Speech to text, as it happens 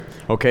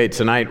Okay,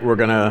 tonight we're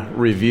going to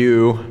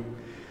review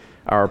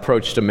our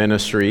approach to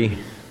ministry,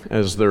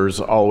 as there's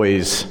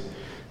always,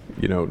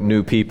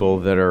 new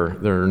people that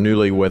are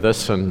newly with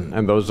us,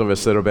 and those of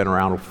us that have been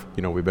around,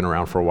 we've been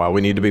around for a while.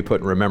 We need to be put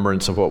in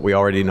remembrance of what we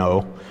already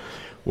know.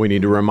 We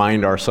need to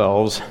remind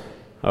ourselves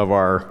of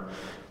our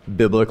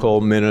biblical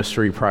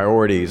ministry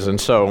priorities.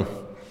 And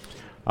so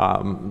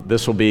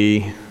this will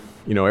be,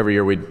 every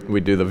year we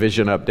do the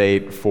vision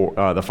update for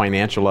the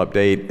financial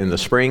update in the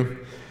spring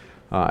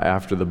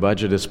after the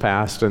budget is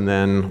passed, and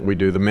then we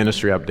do the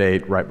ministry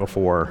update right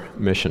before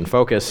Mission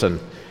Focus.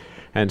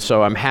 And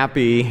so I'm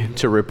happy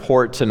to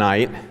report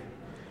tonight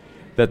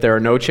that there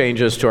are no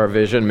changes to our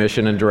vision,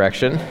 mission, and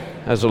direction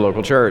as a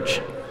local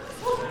church.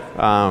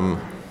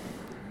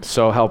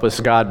 So help us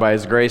God, by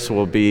His grace,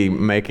 we'll be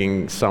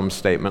making some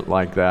statement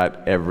like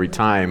that every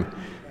time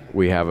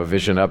we have a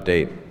vision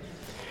update.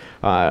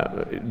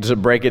 To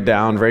break it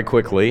down very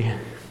quickly,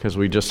 because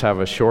we just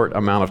have a short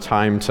amount of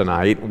time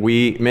tonight,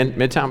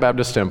 Midtown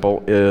Baptist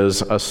Temple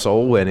is a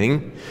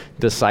soul-winning,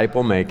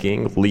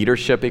 disciple-making,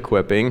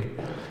 leadership-equipping,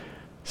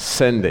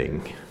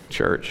 sending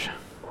church,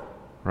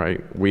 right?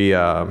 We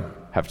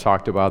have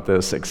talked about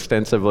this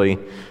extensively.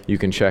 You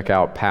can check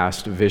out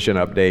past vision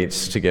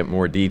updates to get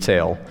more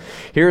detail.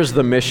 Here's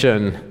the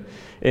mission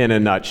in a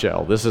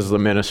nutshell. This is the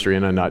ministry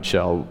in a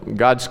nutshell.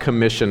 God's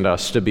commissioned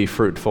us to be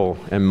fruitful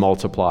and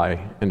multiply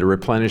and to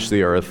replenish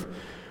the earth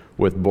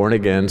with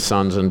born-again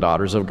sons and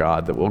daughters of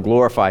God that will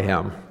glorify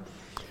Him.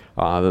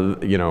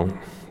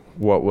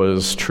 What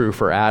was true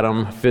for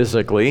Adam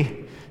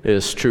physically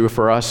is true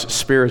for us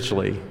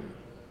spiritually.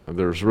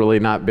 There's really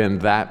not been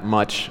that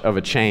much of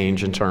a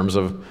change in terms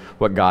of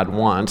what God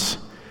wants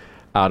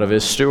out of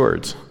His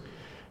stewards.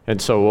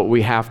 And so what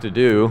we have to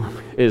do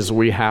is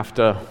we have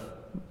to,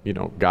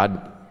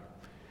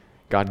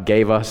 God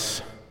gave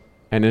us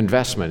an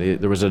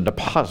investment. There was a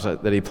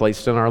deposit that He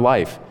placed in our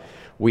life.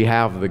 We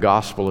have the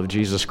gospel of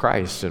Jesus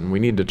Christ, and we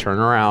need to turn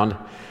around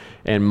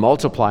and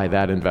multiply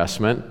that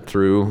investment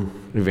through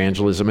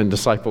evangelism and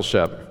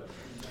discipleship.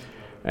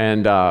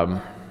 And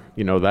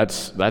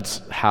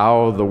that's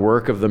how the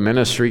work of the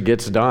ministry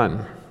gets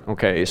done.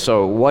 Okay,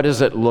 so what does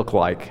it look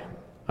like?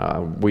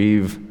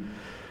 We've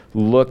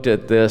looked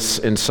at this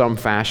in some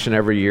fashion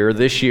every year.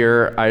 This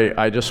year,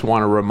 I just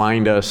want to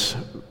remind us,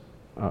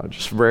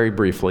 just very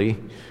briefly,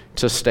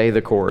 to stay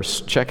the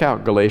course. Check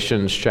out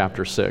Galatians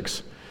chapter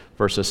 6,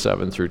 verses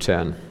 7 through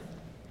 10.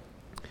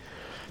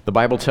 The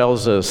Bible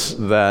tells us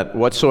that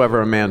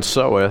whatsoever a man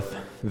soweth,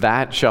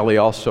 that shall he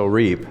also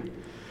reap.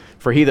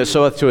 For he that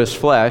soweth to his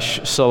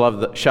flesh shall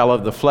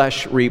of the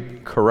flesh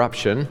reap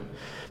corruption,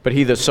 but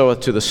he that soweth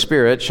to the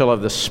Spirit shall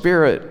of the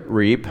Spirit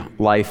reap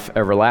life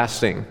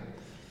everlasting.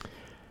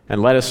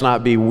 And let us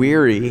not be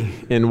weary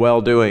in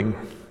well-doing.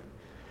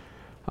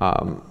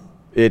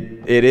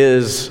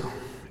 It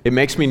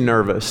makes me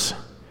nervous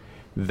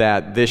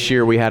that this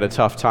year we had a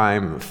tough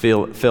time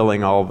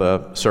filling all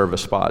the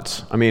service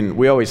spots. I mean,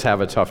 we always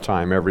have a tough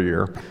time every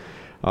year.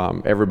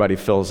 Everybody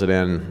fills it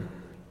in,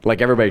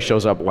 like everybody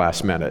shows up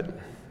last minute.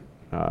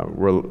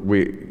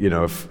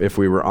 If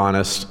we were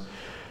honest,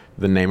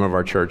 the name of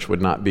our church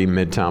would not be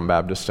Midtown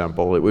Baptist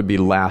Temple. It would be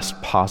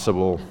last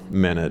possible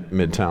minute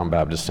Midtown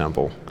Baptist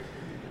Temple,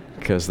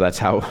 because that's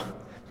how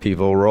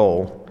people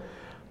roll.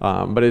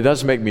 But it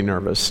does make me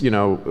nervous.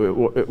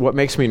 What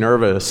makes me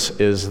nervous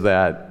is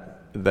that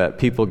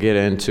people get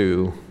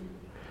into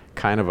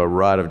kind of a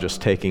rut of just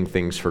taking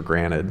things for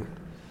granted.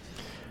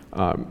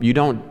 You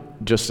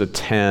don't just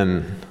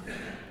attend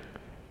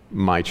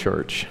my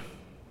church.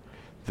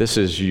 This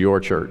is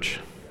your church.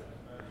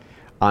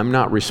 I'm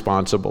not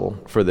responsible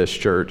for this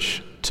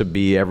church to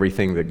be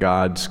everything that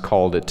God's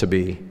called it to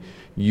be.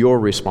 You're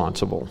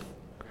responsible,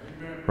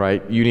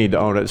 right? You need to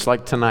own it. It's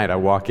like tonight, I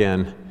walk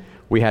in,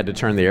 we had to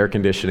turn the air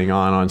conditioning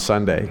on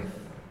Sunday.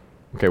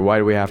 Okay, why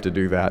do we have to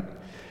do that?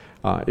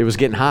 It was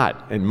getting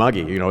hot and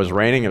muggy. It was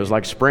raining. It was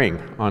like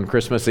spring on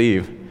Christmas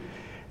Eve.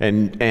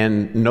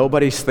 And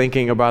nobody's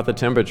thinking about the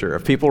temperature.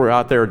 If people are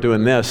out there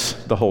doing this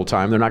the whole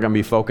time, they're not going to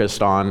be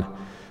focused on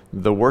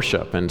the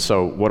worship. And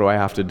so what do I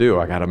have to do?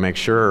 I got to make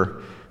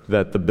sure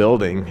that the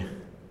building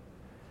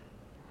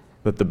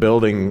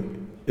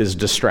is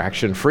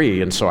distraction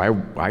free. And so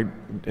I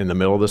in the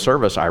middle of the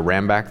service, I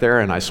ran back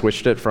there and I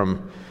switched it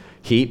from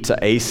heat to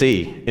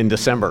AC in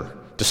December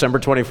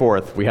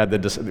 24th. We had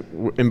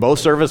in both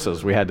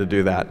services, we had to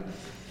do that.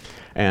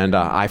 And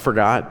I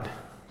forgot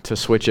to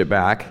switch it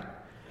back.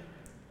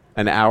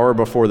 An hour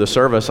before the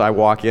service, I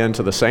walk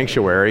into the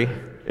sanctuary.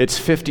 It's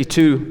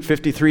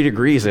 53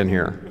 degrees in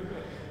here.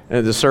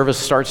 And the service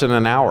starts in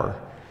an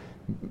hour.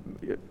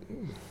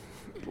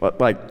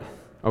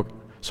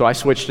 So I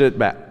switched it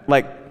back.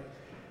 Like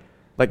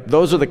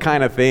those are the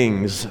kind of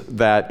things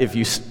that if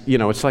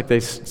it's like they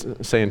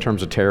say in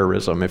terms of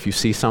terrorism, if you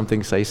see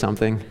something, say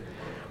something.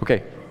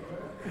 Okay.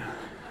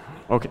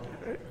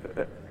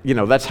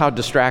 That's how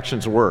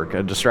distractions work.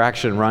 A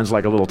distraction runs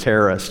like a little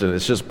terrorist, and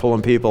it's just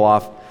pulling people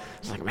off.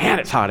 It's like, man,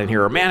 it's hot in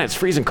here, or man, it's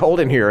freezing cold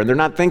in here, and they're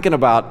not thinking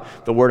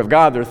about the Word of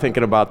God. They're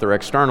thinking about their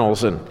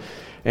externals, and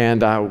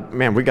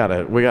man, we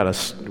gotta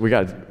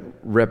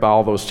rip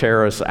all those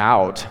terrorists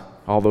out,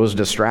 all those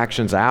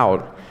distractions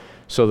out,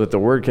 so that the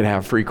Word can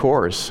have free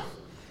course.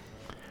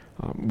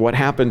 What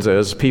happens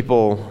is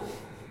people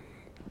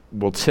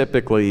will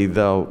typically,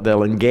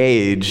 they'll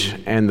engage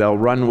and they'll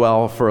run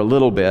well for a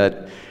little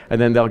bit, and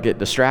then they'll get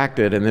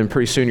distracted, and then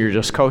pretty soon you're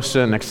just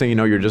coasting. Next thing you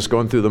know, you're just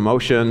going through the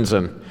motions,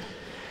 and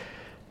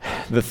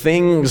the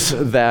things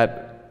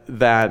that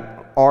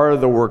are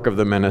the work of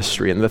the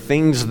ministry and the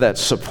things that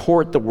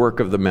support the work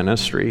of the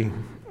ministry,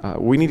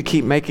 we need to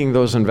keep making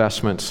those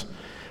investments.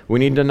 We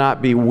need to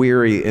not be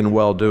weary in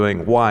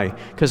well-doing. Why?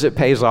 Because it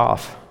pays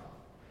off.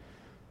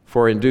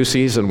 For in due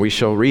season we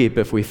shall reap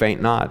if we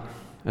faint not.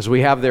 As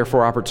we have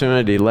therefore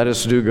opportunity, let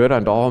us do good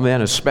unto all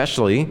men,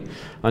 especially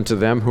unto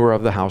them who are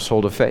of the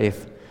household of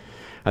faith.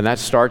 And that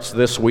starts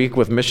this week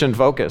with Mission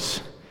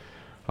Focus.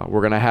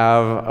 We're going to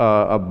have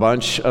a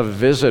bunch of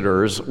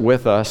visitors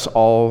with us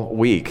all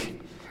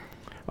week.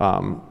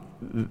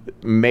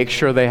 Make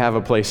sure they have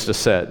a place to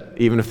sit,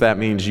 even if that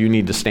means you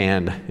need to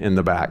stand in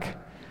the back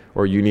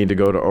or you need to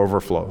go to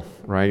overflow,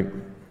 right?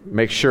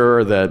 Make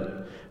sure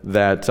that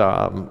they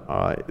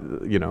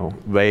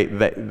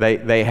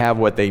have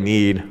what they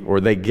need, or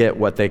they get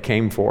what they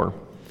came for.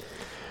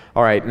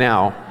 All right,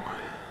 now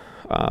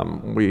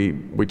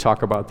we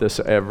talk about this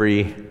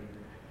every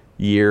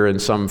year in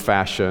some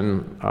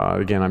fashion.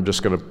 Again, I'm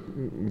just going to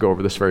go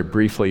over this very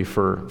briefly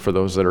for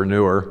those that are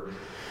newer.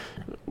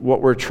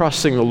 What we're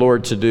trusting the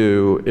Lord to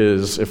do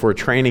is, if we're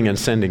training and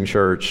sending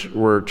church,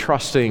 we're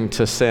trusting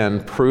to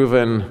send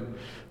proven,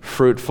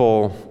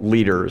 fruitful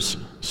leaders.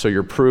 So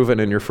you're proven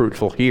and you're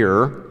fruitful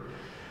here.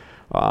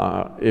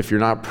 If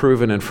you're not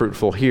proven and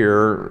fruitful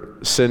here,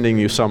 sending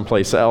you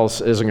someplace else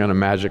isn't going to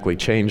magically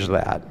change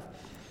that.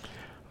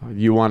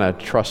 You want to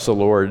trust the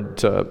Lord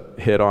to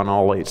hit on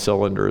all 8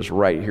 cylinders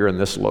right here in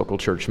this local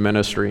church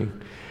ministry.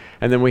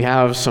 And then we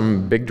have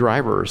some big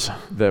drivers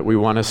that we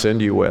want to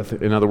send you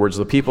with. In other words,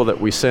 the people that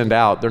we send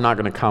out, they're not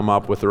going to come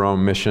up with their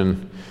own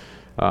mission,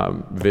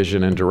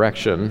 vision, and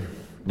direction.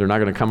 They're not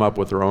going to come up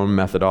with their own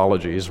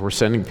methodologies. We're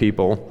sending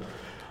people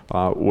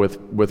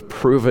with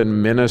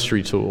proven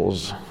ministry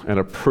tools and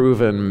a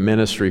proven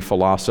ministry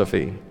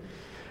philosophy.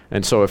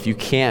 And so if you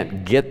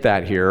can't get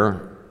that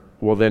here,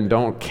 well, then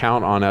don't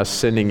count on us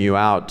sending you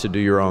out to do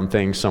your own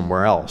thing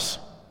somewhere else,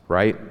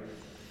 right?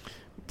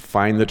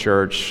 Find the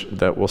church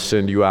that will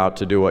send you out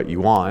to do what you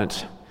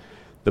want.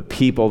 The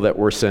people that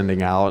we're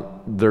sending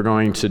out, they're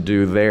going to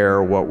do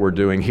there what we're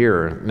doing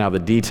here. Now, the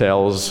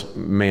details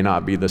may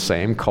not be the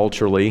same.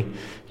 Culturally,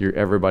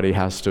 everybody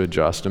has to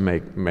adjust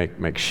and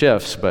make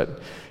shifts,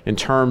 but in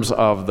terms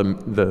of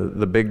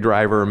the big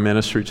driver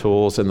ministry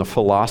tools and the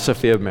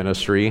philosophy of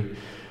ministry,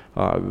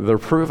 they're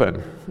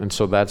proven. And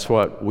so that's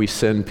what we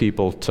send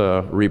people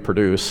to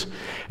reproduce.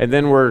 And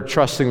then we're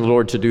trusting the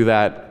Lord to do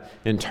that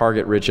in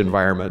target-rich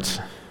environments.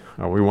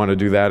 We want to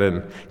do that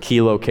in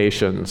key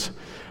locations,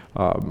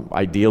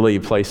 ideally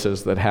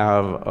places that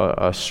have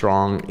a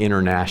strong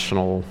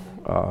international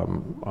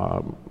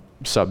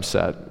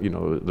subset. You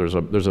know, there's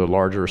a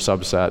larger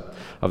subset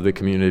of the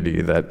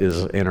community that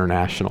is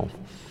international.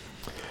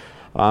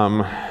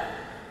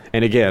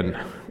 And again,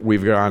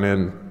 we've gone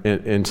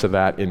into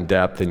that in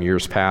depth in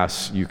years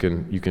past. You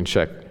can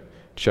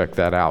check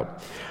that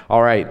out.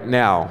 All right,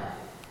 now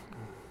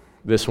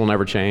this will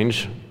never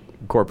change.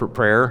 Corporate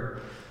prayer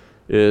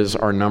is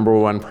our number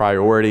one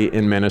priority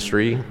in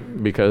ministry,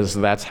 because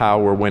that's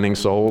how we're winning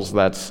souls.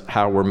 That's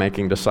how we're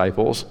making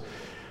disciples.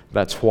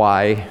 That's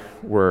why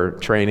we're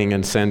training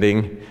and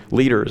sending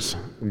leaders.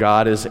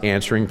 God is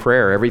answering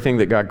prayer. Everything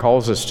that God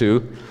calls us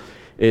to,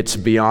 it's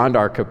beyond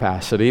our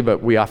capacity,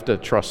 but we have to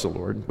trust the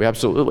Lord. We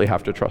absolutely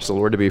have to trust the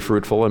Lord to be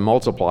fruitful and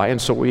multiply,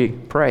 and so we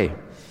pray.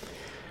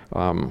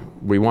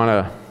 We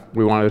want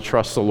to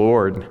trust the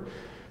Lord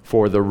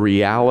for the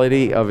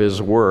reality of His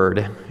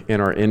Word in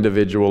our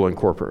individual and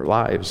corporate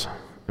lives.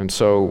 And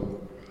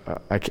so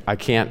I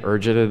can't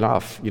urge it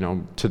enough. You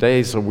know,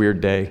 today's a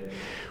weird day.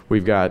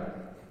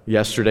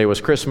 Yesterday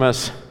was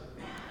Christmas.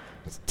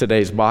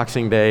 Today's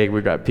Boxing Day.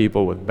 We've got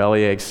people with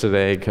belly aches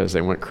today because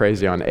they went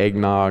crazy on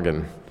eggnog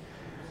and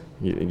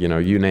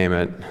you name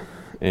it,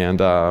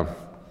 and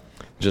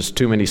just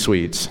too many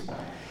sweets.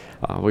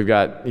 We've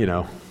got,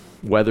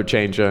 weather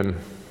changing,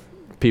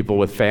 people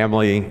with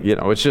family,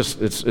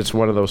 it's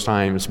one of those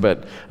times.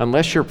 But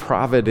unless you're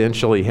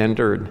providentially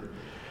hindered,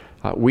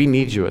 we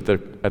need you at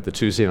the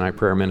Tuesday night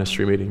prayer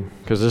ministry meeting,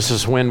 because this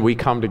is when we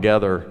come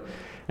together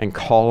and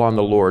call on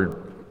the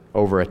Lord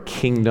over a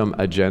kingdom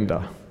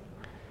agenda.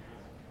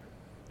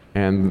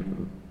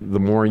 And the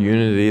more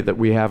unity that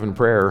we have in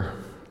prayer,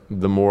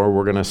 the more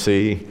we're going to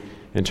see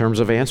in terms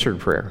of answered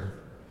prayer.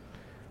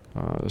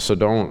 So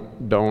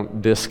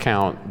don't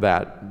discount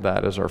that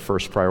as our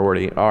first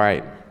priority. All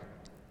right,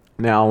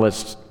 now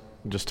let's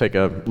just take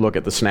a look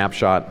at the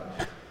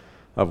snapshot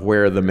of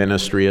where the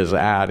ministry is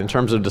at. In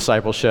terms of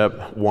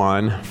discipleship,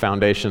 1,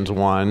 foundations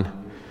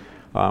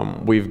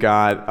 1, we've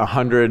got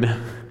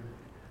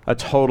a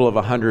total of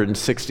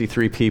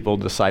 163 people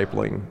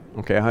discipling.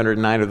 Okay,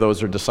 109 of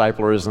those are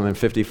disciplers, and then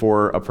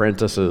 54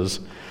 apprentices.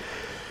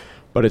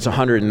 but it's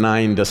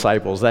 109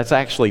 disciples. That's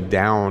actually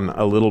down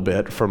a little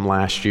bit from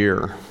last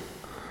year.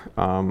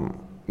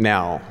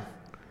 Now,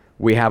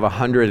 we have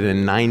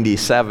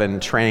 197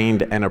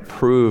 trained and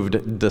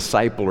approved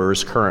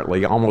disciplers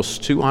currently,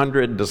 almost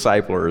 200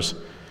 disciplers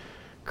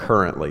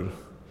currently,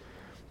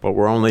 but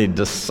we're only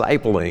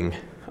discipling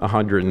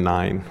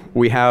 109.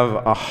 We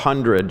have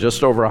 100,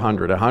 just over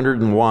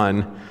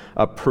 101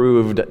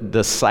 approved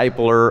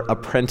discipler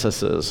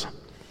apprentices.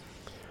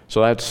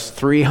 So that's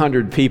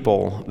 300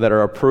 people that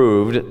are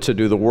approved to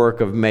do the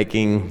work of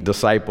making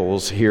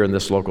disciples here in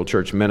this local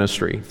church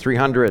ministry.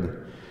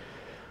 300.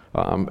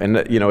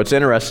 And you know, it's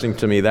interesting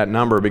to me, that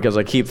number, because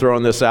I keep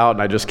throwing this out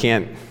and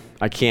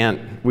I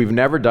can't, we've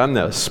never done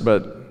this,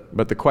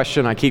 but the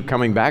question I keep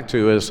coming back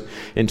to is,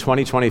 in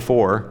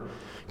 2024,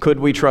 could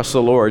we trust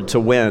the Lord to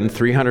win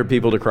 300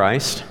 people to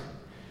Christ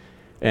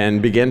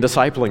and begin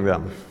discipling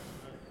them?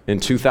 In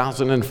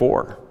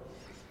 2004,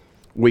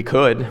 we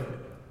could,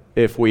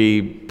 if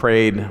we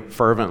prayed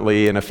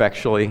fervently and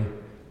effectually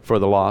for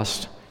the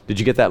lost. Did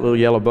you get that little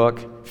yellow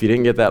book? If you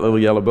didn't get that little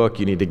yellow book,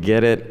 you need to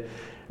get it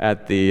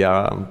at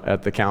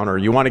the counter.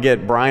 You want to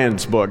get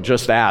Brian's book,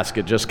 Just Ask.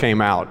 It just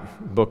came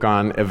out, book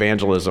on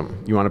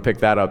evangelism. You want to pick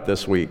that up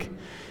this week.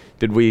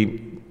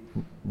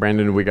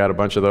 Brandon, we got a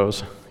bunch of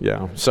those?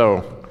 Yeah,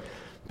 so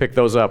pick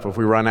those up. If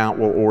we run out,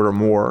 we'll order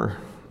more.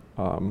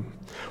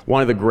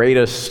 One of the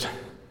greatest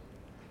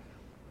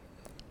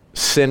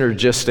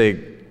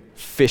synergistic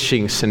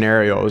fishing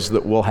scenarios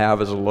that we'll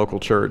have as a local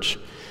church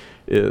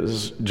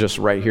is just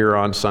right here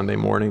on Sunday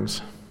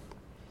mornings.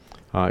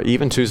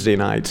 Even Tuesday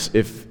nights,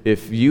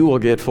 if you will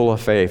get full of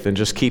faith and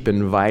just keep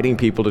inviting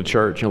people to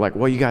church, you're like,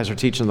 well, you guys are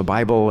teaching the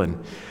Bible, and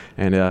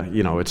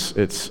you know,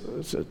 it's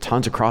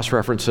tons of cross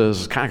references,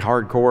 it's kind of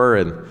hardcore,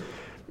 and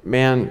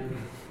man,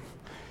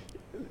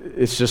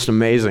 it's just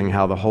amazing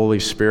how the Holy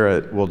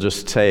Spirit will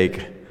just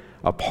take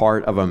a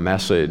part of a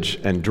message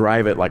and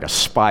drive it like a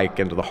spike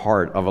into the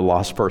heart of a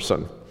lost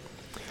person.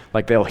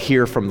 Like they'll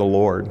hear from the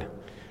Lord.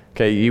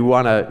 Okay, you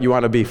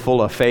wanna be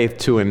full of faith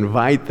to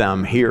invite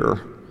them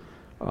here.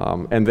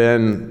 And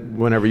then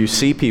whenever you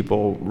see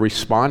people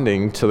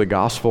responding to the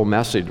gospel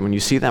message, when you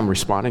see them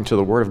responding to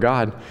the Word of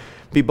God,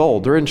 be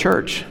bold. They're in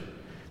church.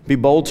 Be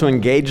bold to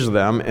engage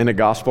them in a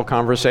gospel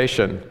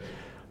conversation.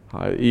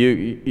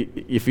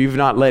 If you've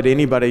not led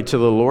anybody to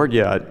the Lord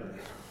yet,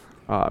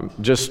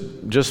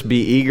 just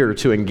be eager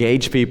to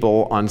engage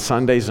people on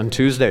Sundays and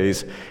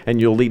Tuesdays, and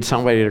you'll lead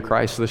somebody to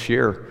Christ this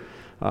year,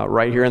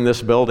 right here in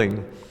this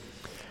building.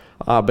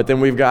 But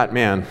then we've got,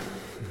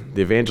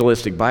 the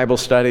evangelistic Bible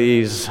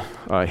studies,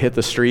 hit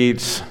the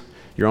streets,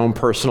 your own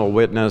personal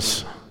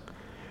witness.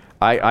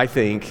 I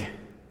think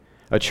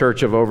a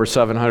church of over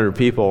 700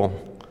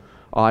 people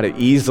ought to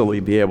easily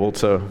be able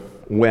to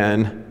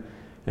win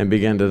and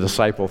begin to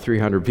disciple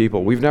 300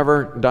 people. We've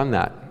never done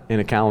that in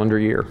a calendar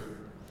year.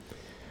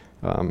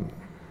 I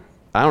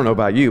don't know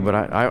about you, but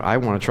I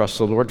want to trust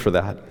the Lord for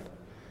that.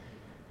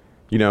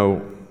 You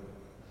know,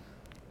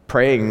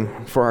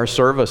 praying for our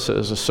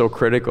services is so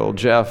critical.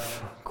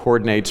 Jeff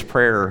coordinates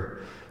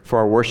prayer for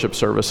our worship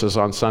services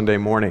on Sunday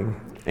morning,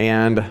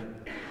 and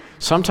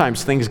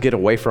sometimes things get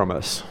away from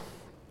us.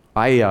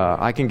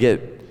 I can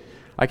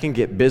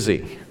get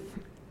busy,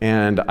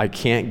 and I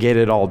can't get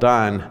it all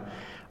done,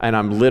 and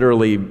I'm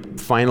literally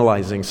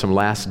finalizing some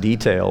last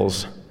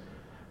details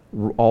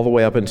all the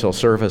way up until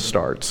service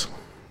starts.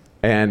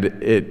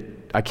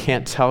 And I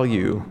can't tell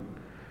you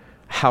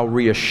how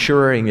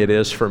reassuring it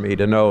is for me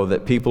to know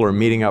that people are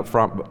meeting up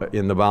front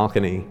in the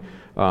balcony,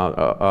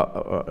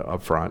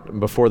 up front,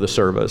 before the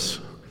service,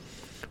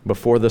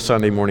 before the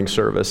Sunday morning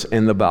service,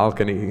 in the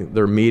balcony.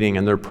 They're meeting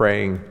and they're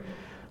praying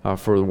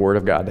for the Word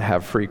of God to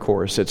have free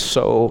course. It's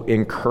so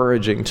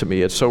encouraging to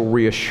me. It's so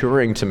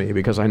reassuring to me,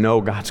 because I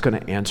know God's going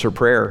to answer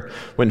prayer.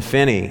 When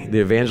Finney, the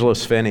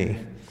evangelist Finney,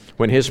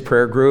 when his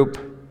prayer group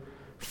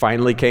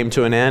finally came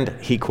to an end,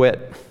 he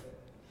quit.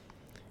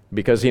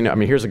 Because,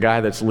 here's a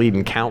guy that's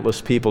leading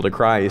countless people to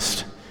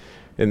Christ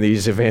in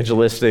these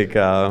evangelistic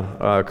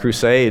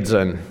crusades,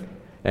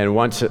 and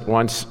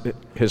once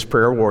his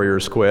prayer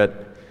warriors quit,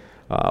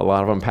 a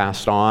lot of them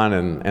passed on,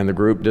 and the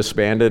group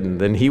disbanded,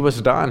 and then he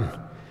was done,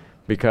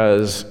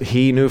 because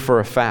he knew for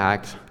a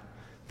fact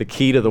the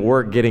key to the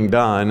work getting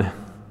done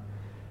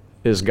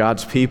is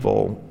God's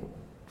people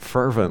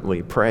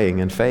fervently praying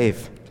in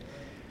faith.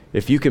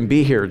 If you can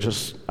be here,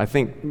 I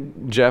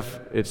think, Jeff,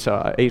 it's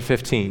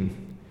 8:15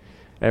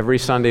 every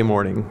Sunday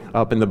morning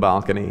up in the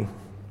balcony.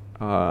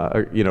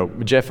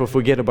 Jeff, if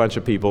we get a bunch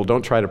of people,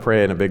 don't try to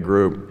pray in a big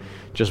group.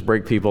 Just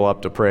break people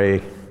up to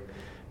pray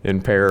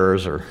in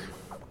pairs or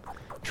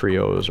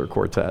trios or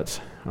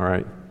quartets, all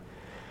right?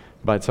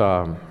 But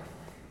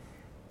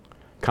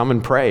come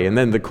and pray. And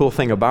then the cool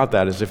thing about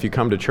that is, if you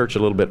come to church a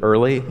little bit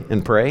early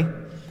and pray,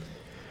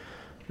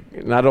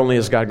 not only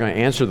is God going to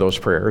answer those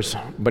prayers,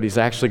 but He's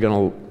actually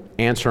going to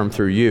answer them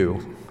through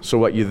you. So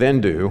what you then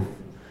do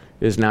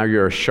is, now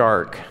you're a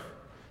shark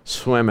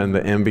swimming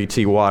the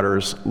MBT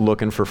waters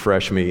looking for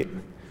fresh meat.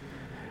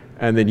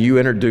 And then you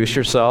introduce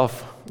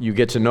yourself, you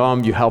get to know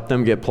them, you help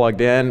them get plugged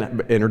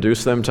in,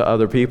 introduce them to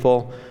other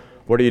people.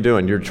 What are you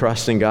doing? You're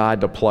trusting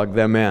God to plug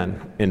them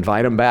in,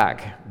 invite them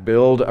back,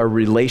 build a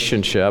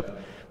relationship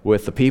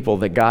with the people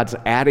that God's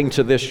adding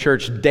to this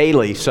church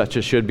daily, such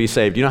as should be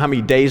saved. You know how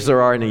many days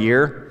there are in a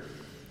year?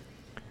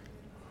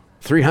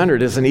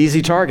 300 is an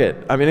easy target.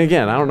 I mean,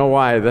 again, I don't know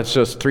why that's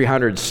just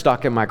 300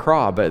 stuck in my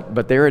craw,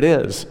 but there it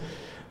is.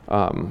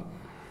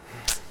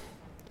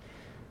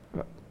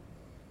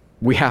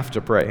 We have to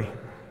pray.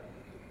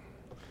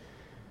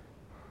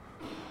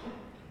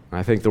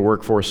 I think the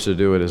workforce to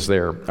do it is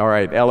there. All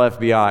right,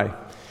 LFBI.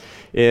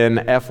 In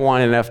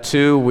F1 and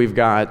F2, we've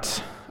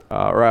got,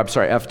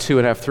 F2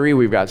 and F3,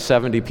 we've got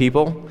 70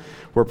 people.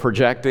 We're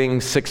projecting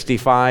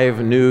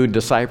 65 new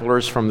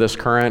disciplers from this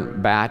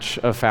current batch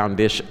of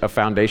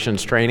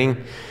foundations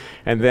training.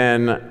 And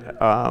then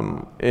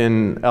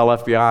in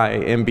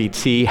LFBI,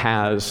 MBT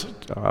has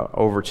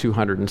over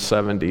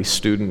 270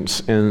 students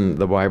in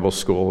the Bible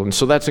school. And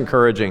so that's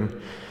encouraging.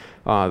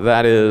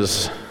 That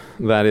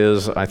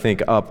is, I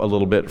think, up a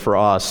little bit for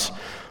us.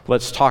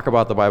 Let's talk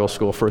about the Bible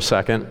school for a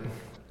second.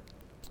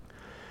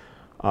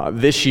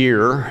 This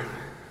year,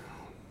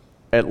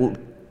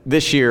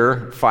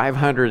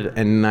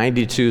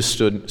 592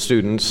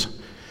 students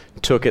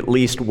took at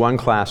least one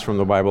class from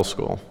the Bible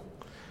school.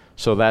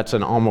 So that's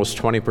an almost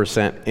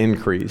 20%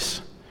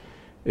 increase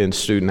in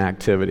student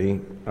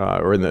activity,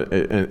 or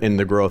in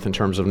the growth in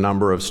terms of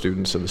number of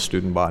students in the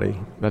student body.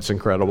 That's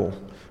incredible.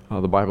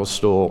 The Bible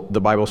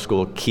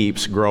school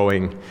keeps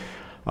growing.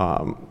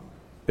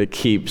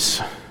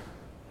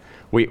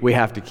 We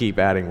have to keep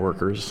adding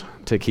workers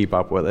to keep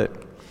up with it.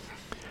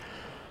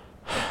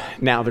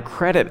 Now, the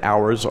credit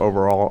hours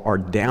overall are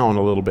down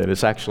a little bit.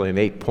 It's actually an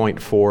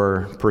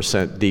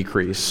 8.4%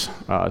 decrease.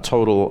 A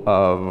total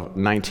of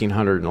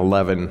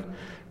 1,911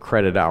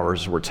 credit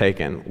hours were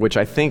taken, which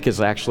I think is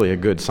actually a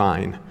good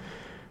sign,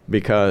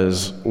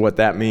 because what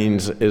that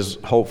means is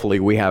hopefully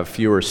we have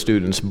fewer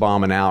students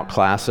bombing out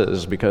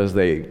classes because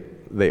they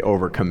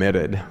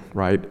overcommitted,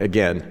 right?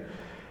 Again,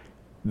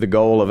 the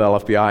goal of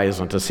LFBI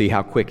isn't to see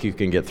how quick you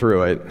can get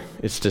through it.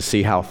 It's to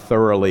see how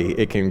thoroughly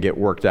it can get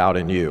worked out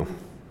in you.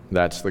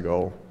 That's the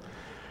goal.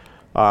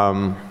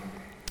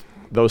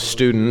 Those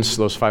students,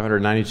 those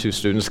 592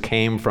 students,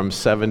 came from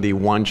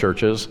 71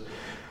 churches.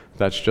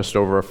 That's just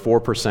over a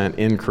 4%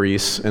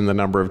 increase in the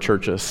number of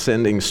churches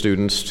sending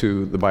students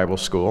to the Bible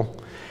school.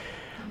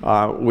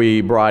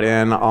 We brought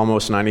in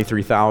almost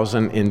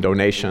 $93,000 in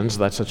donations.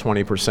 That's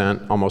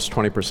a almost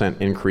 20%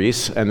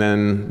 increase. And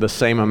then the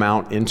same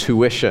amount in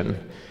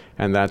tuition,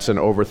 and that's an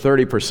over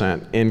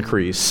 30%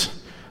 increase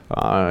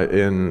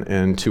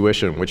in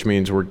tuition, which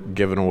means we're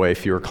giving away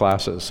fewer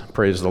classes.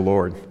 Praise the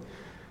Lord.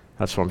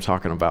 That's what I'm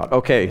talking about.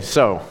 Okay,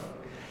 so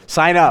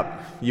sign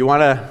up. You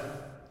want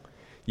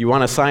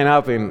to sign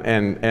up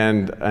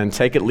and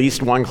take at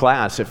least one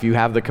class. If you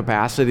have the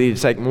capacity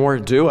to take more,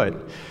 do it.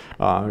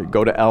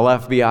 Go to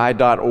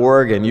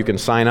lfbi.org and you can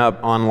sign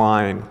up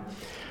online.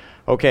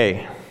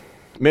 Okay,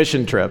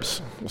 mission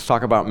trips. Let's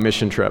talk about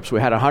mission trips. We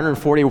had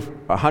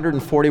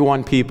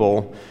 141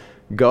 people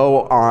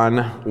go on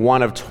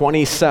one of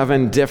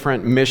 27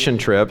 different mission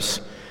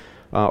trips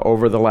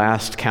over the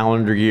last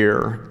calendar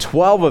year.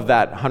 12 of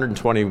that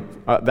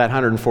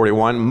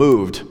 141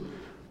 moved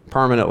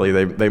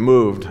permanently. They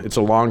moved. It's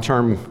a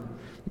long-term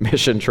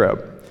mission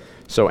trip.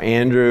 So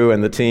Andrew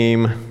and the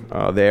team,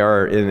 they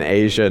are in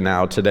Asia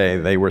now today.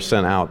 They were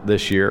sent out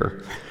this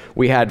year.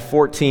 We had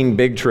 14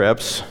 big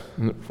trips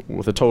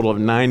with a total of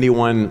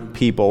 91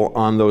 people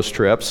on those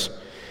trips.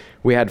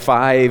 We had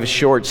 5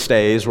 short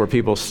stays where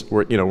people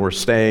were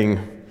staying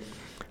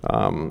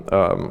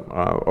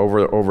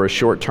over a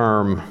short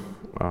term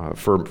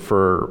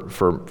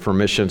for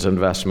missions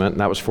investment, and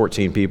that was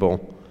 14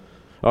 people.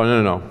 Oh,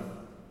 no.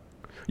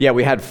 Yeah,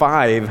 we had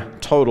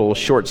 5 total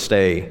short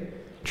stay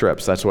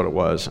trips. That's what it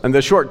was. And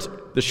the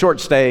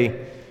short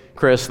stay,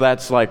 Chris,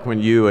 that's like when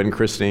you and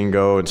Christine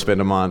go and spend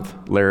a month.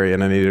 Larry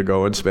and Anita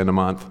go and spend a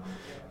month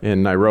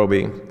in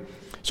Nairobi.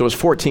 So it was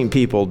 14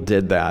 people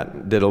did that.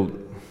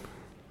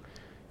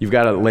 You've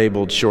got it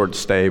labeled short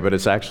stay, but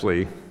it's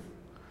actually,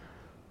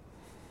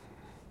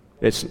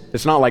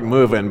 it's not like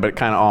moving, but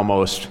kind of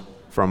almost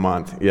for a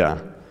month. Yeah,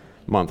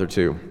 month or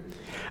two.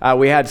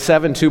 We had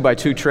 7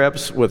 2x2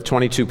 trips with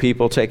 22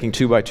 people taking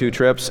 2x2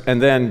 trips, and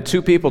then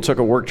 2 people took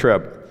a work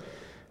trip.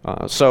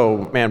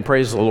 So, man,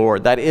 praise the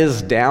Lord. That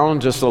is down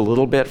just a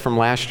little bit from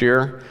last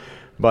year,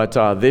 but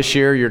this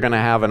year you're going to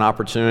have an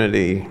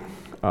opportunity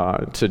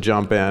to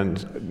jump in.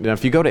 Now,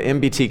 if you go to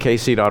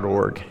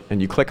mbtkc.org and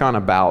you click on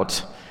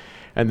About,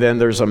 and then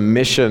there's a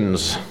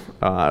missions,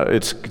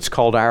 it's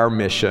called Our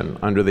Mission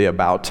under the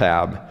About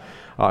tab.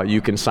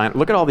 You can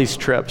look at all these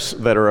trips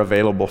that are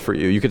available for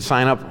you. You can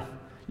sign up.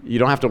 You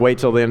don't have to wait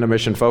till the end of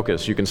Mission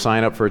Focus. You can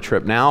sign up for a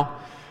trip now.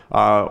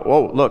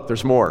 Look,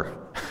 there's more.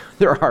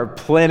 There are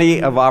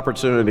plenty of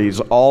opportunities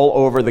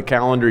all over the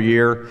calendar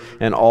year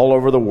and all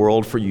over the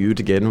world for you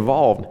to get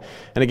involved.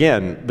 And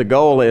again, the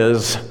goal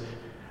is,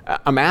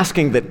 I'm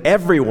asking that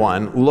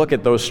everyone look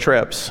at those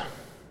trips.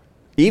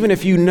 Even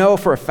if you know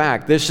for a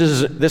fact this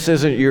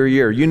isn't your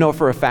year, you know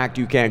for a fact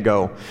you can't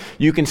go,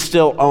 you can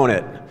still own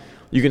it.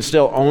 You can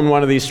still own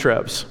one of these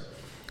trips.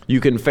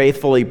 You can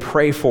faithfully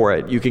pray for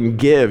it. You can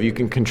give. You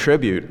can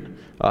contribute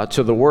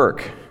to the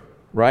work,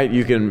 right?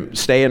 You can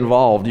stay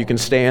involved. You can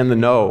stay in the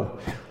know.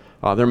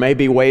 There may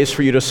be ways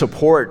for you to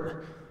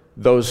support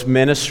those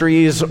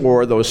ministries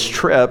or those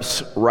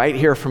trips right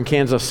here from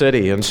Kansas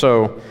City. And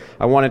so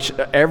I want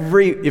to,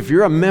 if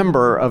you're a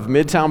member of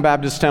Midtown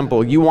Baptist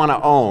Temple, you want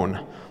to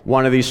own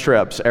one of these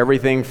trips.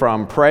 Everything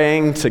from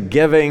praying to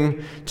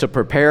giving to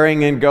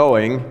preparing and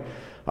going,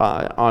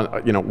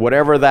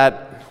 whatever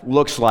that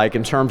looks like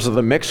in terms of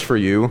the mix for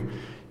you,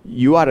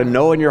 you ought to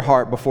know in your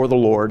heart before the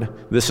Lord,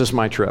 this is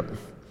my trip,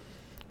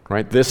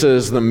 right? This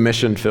is the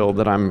mission field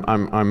that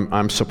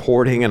I'm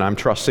supporting, and I'm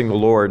trusting the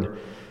Lord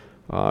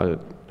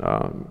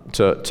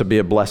to be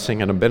a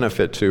blessing and a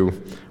benefit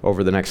to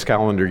over the next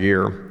calendar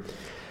year.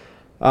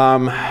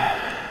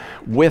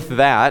 With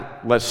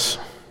that, let's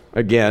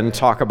again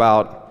talk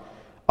about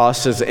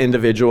us as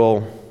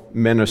individual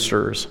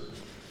ministers.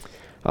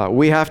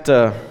 We have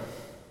to,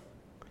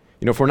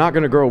 if we're not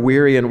going to grow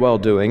weary in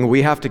well-doing,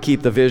 we have to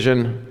keep the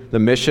vision, the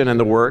mission, and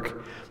the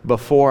work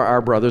before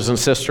our brothers and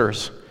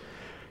sisters.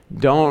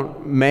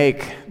 Don't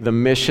make the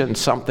mission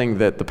something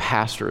that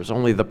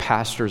only the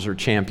pastors are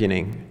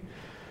championing.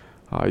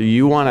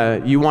 You want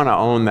to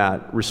own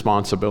that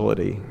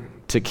responsibility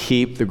to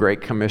keep the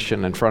Great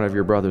Commission in front of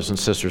your brothers and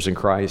sisters in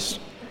Christ.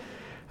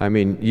 I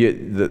mean,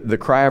 the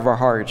cry of our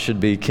heart should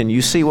be, can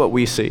you see what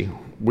we see?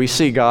 We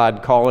see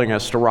God calling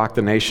us to rock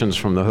the nations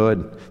from the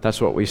hood. That's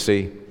what we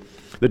see.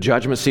 The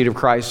judgment seat of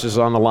Christ is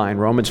on the line.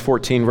 Romans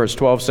 14, verse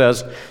 12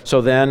 says,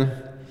 so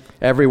then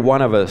every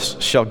one of us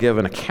shall give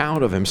an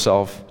account of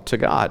himself to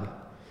God.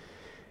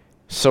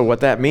 So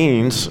what that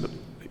means,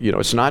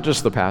 it's not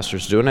just the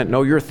pastors doing it.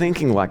 No, you're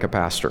thinking like a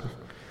pastor,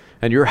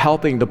 and you're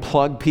helping to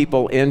plug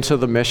people into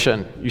the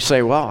mission. You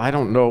say, well, I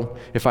don't know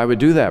if I would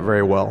do that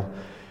very well.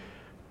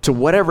 To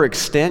whatever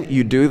extent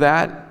you do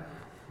that,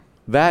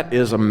 that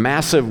is a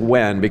massive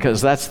win,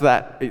 because that's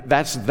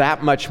that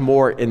much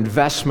more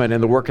investment in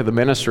the work of the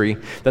ministry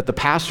that the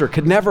pastor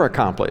could never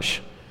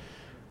accomplish.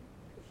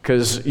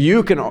 Because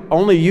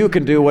only you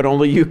can do what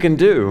only you can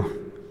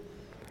do.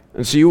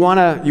 And so you want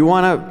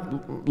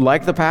to,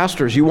 like the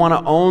pastors, you want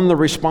to own the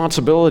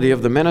responsibility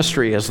of the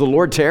ministry. As the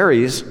Lord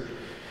tarries,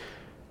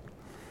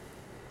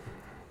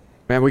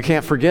 man, we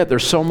can't forget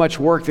there's so much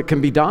work that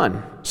can be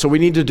done. So we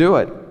need to do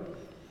it.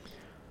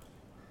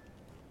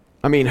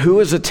 I mean, who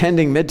is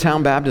attending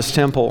Midtown Baptist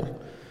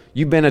Temple?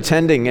 You've been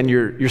attending and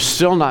you're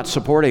still not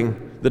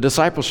supporting the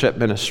discipleship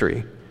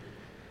ministry.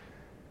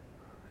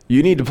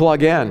 You need to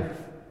plug in.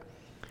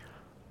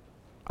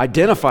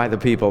 Identify the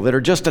people that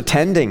are just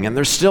attending and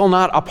they're still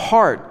not a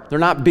part. They're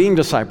not being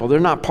discipled. They're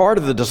not part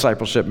of the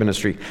discipleship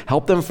ministry.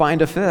 Help them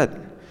find a fit.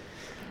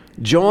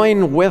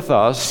 Join with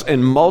us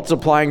in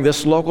multiplying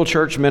this local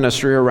church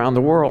ministry around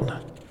the world.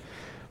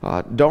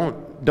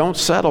 Don't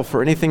settle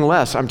for anything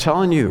less. I'm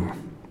telling you,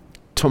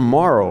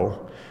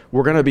 tomorrow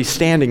we're going to be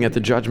standing at the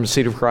judgment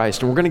seat of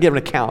Christ, and we're going to give an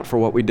account for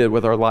what we did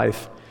with our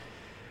life.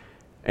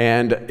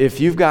 And if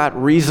you've got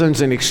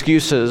reasons and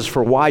excuses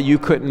for why you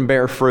couldn't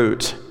bear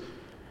fruit,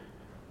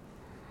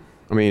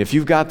 if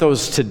you've got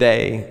those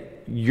today,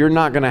 you're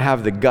not going to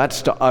have the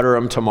guts to utter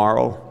them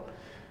tomorrow.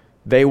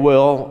 They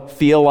will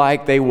feel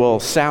like, they will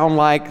sound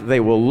like, they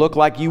will look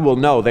like. You will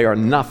know they are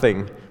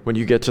nothing when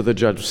you get to the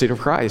judgment seat of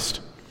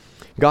Christ.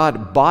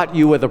 God bought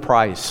you with a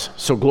price.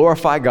 So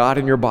glorify God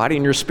in your body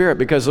and your spirit,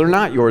 because they're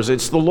not yours,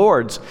 it's the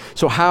Lord's.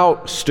 So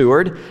how,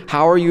 steward,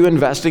 how are you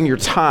investing your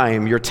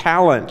time, your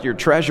talent, your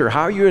treasure?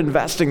 How are you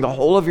investing the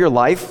whole of your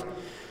life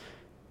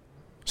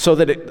so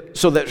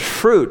that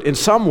fruit, in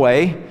some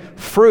way,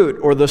 fruit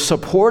or the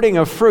supporting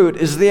of fruit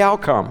is the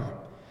outcome?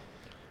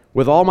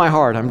 With all my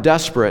heart, I'm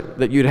desperate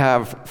that you'd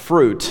have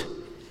fruit,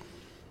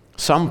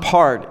 some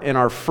part in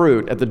our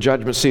fruit at the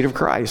judgment seat of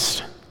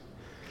Christ.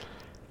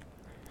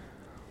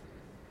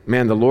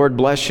 Man, the Lord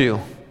bless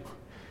you.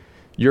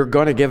 You're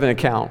going to give an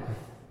account.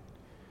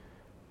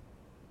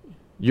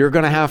 You're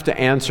going to have to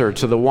answer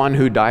to the one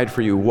who died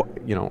for you,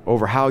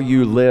 over how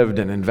you lived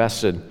and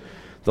invested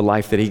the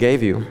life that he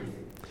gave you.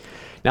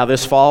 Now,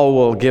 this fall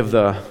we'll give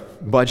the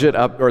budget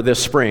up, or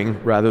this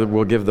spring, rather,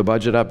 we'll give the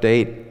budget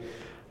update.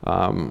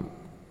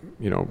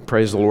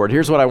 Praise the Lord.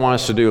 Here's what I want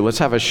us to do. Let's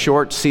have a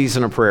short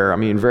season of prayer.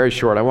 Very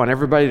short. I want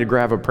everybody to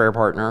grab a prayer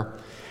partner,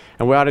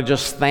 and we ought to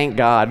just thank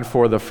God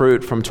for the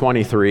fruit from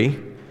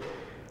 23.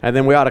 And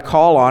then we ought to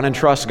call on and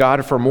trust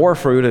God for more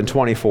fruit in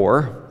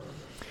 24.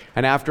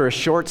 And after a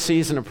short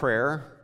season of prayer,